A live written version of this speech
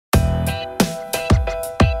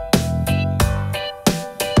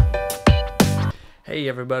Hey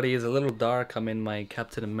everybody, it's a little dark. I'm in my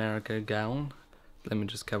Captain America gown. Let me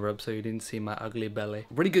just cover up so you didn't see my ugly belly.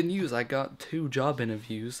 Really good news, I got 2 job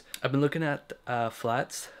interviews. I've been looking at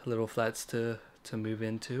little flats to move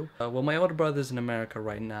into. Well, my older brother's in America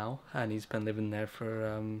right now, and he's been living there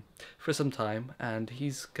for some time, and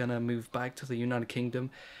he's gonna move back to the United Kingdom.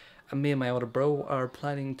 And me and my older bro are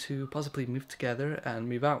planning to possibly move together and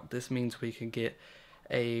move out. This means we can get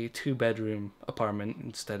a 2-bedroom apartment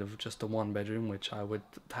instead of just a 1-bedroom, which I would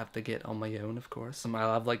have to get on my own, of course.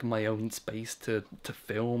 I'll have like my own space to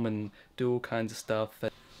film and do all kinds of stuff.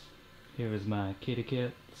 Here is my kitty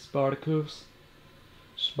cat, Spartacus,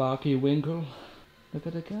 Sparky Winkle. Look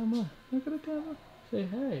at the camera, look at the camera, say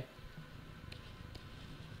hey.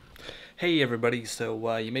 Hey everybody,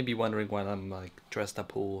 so you may be wondering why I'm like dressed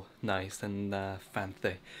up all nice and fancy.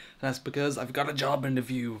 And that's because I've got a job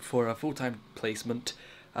interview for a full-time placement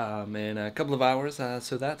in a couple of hours,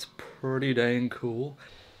 so that's pretty dang cool.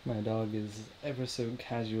 My dog is ever so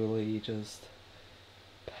casually just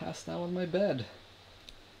passed out on my bed.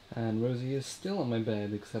 And Rosie is still on my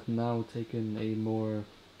bed, except now taking a more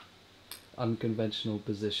unconventional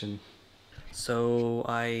position. So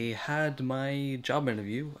I had my job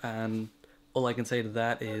interview, and all I can say to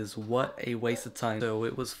that is what a waste of time. So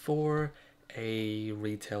it was for a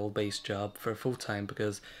retail-based job for full-time,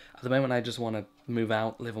 because at the moment I just want to move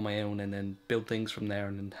out, live on my own, and then build things from there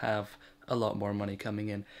and then have a lot more money coming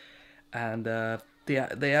in. And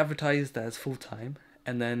they advertised as full-time,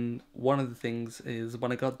 and then one of the things is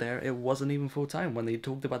when I got there it wasn't even full-time. When they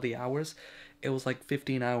talked about the hours, it was like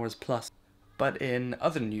 15 hours plus. But in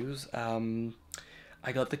other news,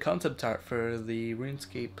 I got the concept art for the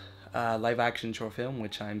RuneScape live action short film,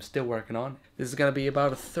 which I'm still working on. This is going to be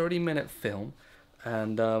about a 30-minute film,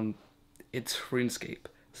 and it's RuneScape.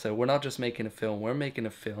 So we're not just making a film, we're making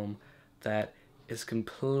a film that is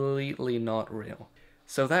completely not real.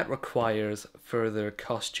 So that requires further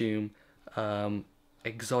costume,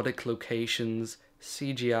 exotic locations,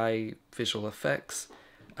 CGI visual effects,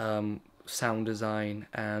 sound design,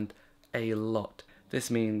 and a lot.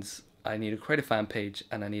 This means I need to create a fan page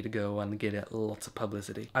and I need to go and get it lots of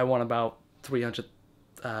publicity. I want about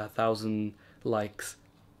 300,000 likes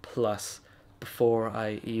plus before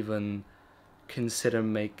I even consider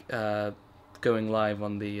going live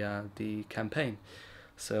on the campaign.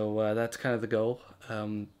 So that's kind of the goal.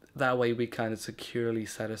 That way we kind of securely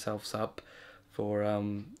set ourselves up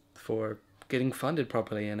for getting funded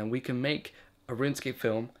properly, and then we can make a RuneScape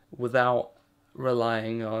film without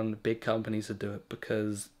relying on big companies to do it.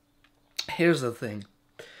 Because here's the thing,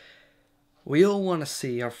 we all want to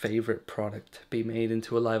see our favorite product be made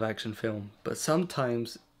into a live action film, but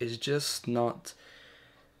sometimes it's just not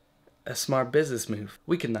a smart business move.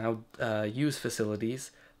 We can now use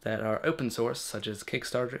facilities that are open source, such as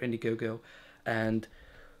Kickstarter, Indiegogo, and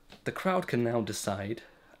the crowd can now decide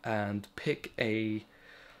and pick a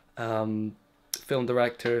film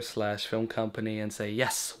director / film company and say,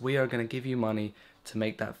 yes, we are going to give you money to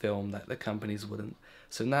make that film that the companies wouldn't.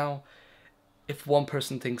 So now, if one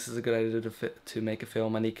person thinks it's a good idea to make a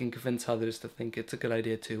film, and he can convince others to think it's a good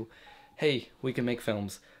idea too, hey, we can make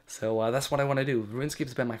films. So that's what I want to do.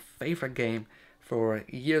 RuneScape's been my favorite game for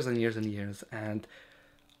years and years and years, and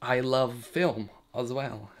I love film as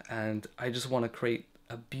well, and I just want to create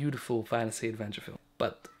a beautiful fantasy adventure film.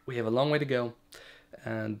 But we have a long way to go,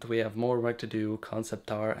 and we have more work to do, concept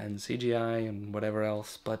art and CGI and whatever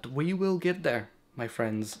else, but we will get there, my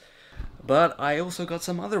friends. But I also got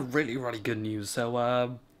some other really good news. So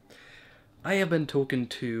I have been talking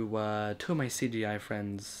to 2 of my CGI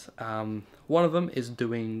friends. One of them is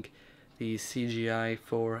doing the CGI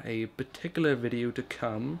for a particular video to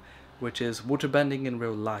come, which is waterbending in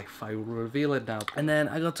real life. I will reveal it now. And then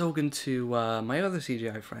I got talking to my other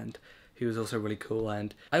CGI friend, who was also really cool,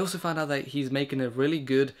 and I also found out that he's making a really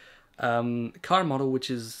good car model, which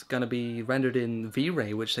is going to be rendered in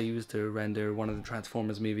V-Ray, which they used to render one of the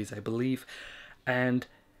Transformers movies, I believe. And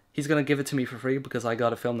he's going to give it to me for free because I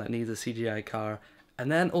got a film that needs a CGI car.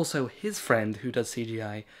 And then also his friend who does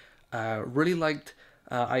CGI really liked,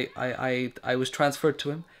 I was transferred to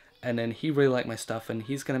him, and then he really liked my stuff, and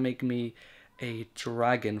he's going to make me a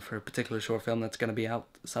dragon for a particular short film that's going to be out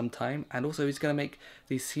sometime, and also he's going to make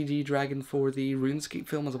the CG dragon for the RuneScape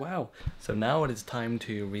film as well. So now it is time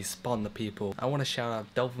to respond to people. I want to shout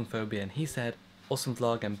out Dolphin Phobia, and he said, awesome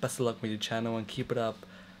vlog and best of luck with your channel and keep it up.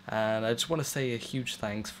 And I just want to say a huge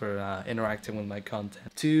thanks for interacting with my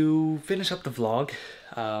content. To finish up the vlog,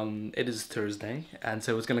 it is Thursday, and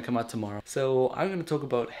so it's going to come out tomorrow. So I'm going to talk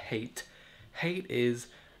about hate. Hate is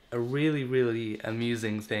a really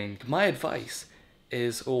amusing thing. My advice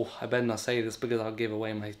is, oh, I better not say this because I'll give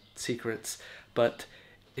away my secrets, But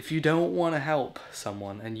if you don't want to help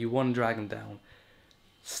someone and you want to drag them down,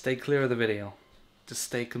 stay clear of the video. Just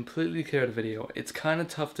stay completely clear of the video. It's kind of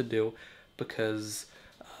tough to do because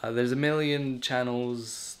there's a million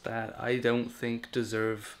channels that I don't think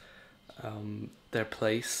deserve their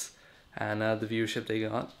place and the viewership they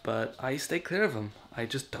got, but I stay clear of them. I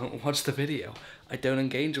just don't watch the video. I don't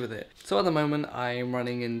engage with it. So at the moment I'm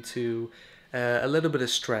running into a little bit of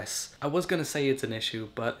stress. I was going to say it's an issue,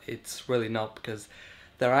 but it's really not, because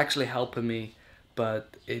they're actually helping me,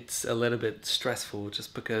 but it's a little bit stressful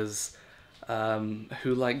just because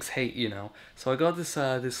who likes hate, you know? So I got this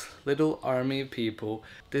this little army of people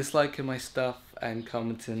disliking my stuff and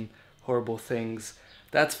commenting horrible things.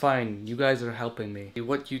 That's fine, you guys are helping me.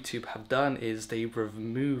 What YouTube have done is they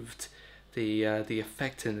removed the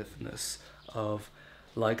effectiveness of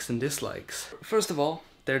likes and dislikes. First of all,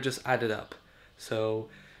 they're just added up. So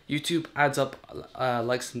YouTube adds up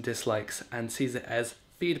likes and dislikes and sees it as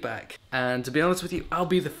feedback. And to be honest with you, I'll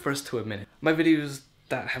be the first to admit it. My videos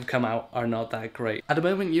that have come out are not that great. At the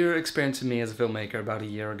moment, you're experiencing me as a filmmaker about a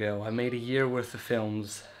year ago. I made a year worth of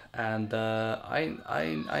films, and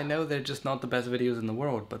I know they're just not the best videos in the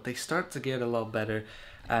world, but they start to get a lot better.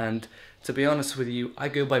 And to be honest with you, I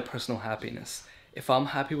go by personal happiness. If I'm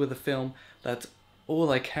happy with a film, that's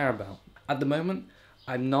all I care about. At the moment,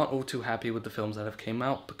 I'm not all too happy with the films that have came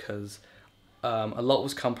out because a lot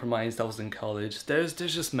was compromised. I was in college. There's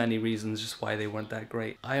just many reasons just why they weren't that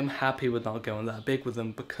great. I am happy with not going that big with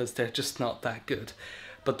them because they're just not that good.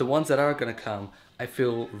 But the ones that are gonna come, I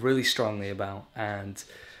feel really strongly about, and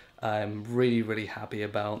I'm really happy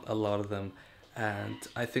about a lot of them, and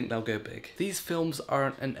I think they'll go big. These films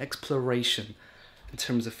aren't an exploration in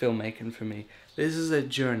terms of filmmaking for me. This is a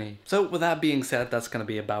journey. So with that being said, that's gonna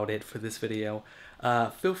be about it for this video.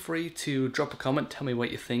 Feel free to drop a comment, tell me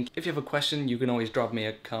what you think. If you have a question, you can always drop me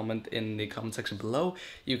a comment in the comment section below.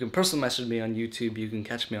 You can personal message me on YouTube, you can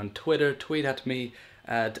catch me on Twitter, tweet at me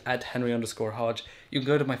at Henry_Hodge. You can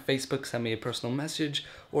go to my Facebook, send me a personal message,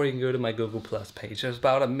 or you can go to my Google Plus page. There's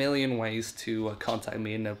about a million ways to contact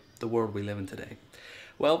me in the world we live in today.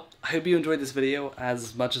 Well, I hope you enjoyed this video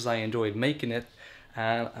as much as I enjoyed making it,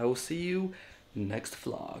 and I will see you next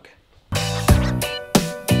vlog.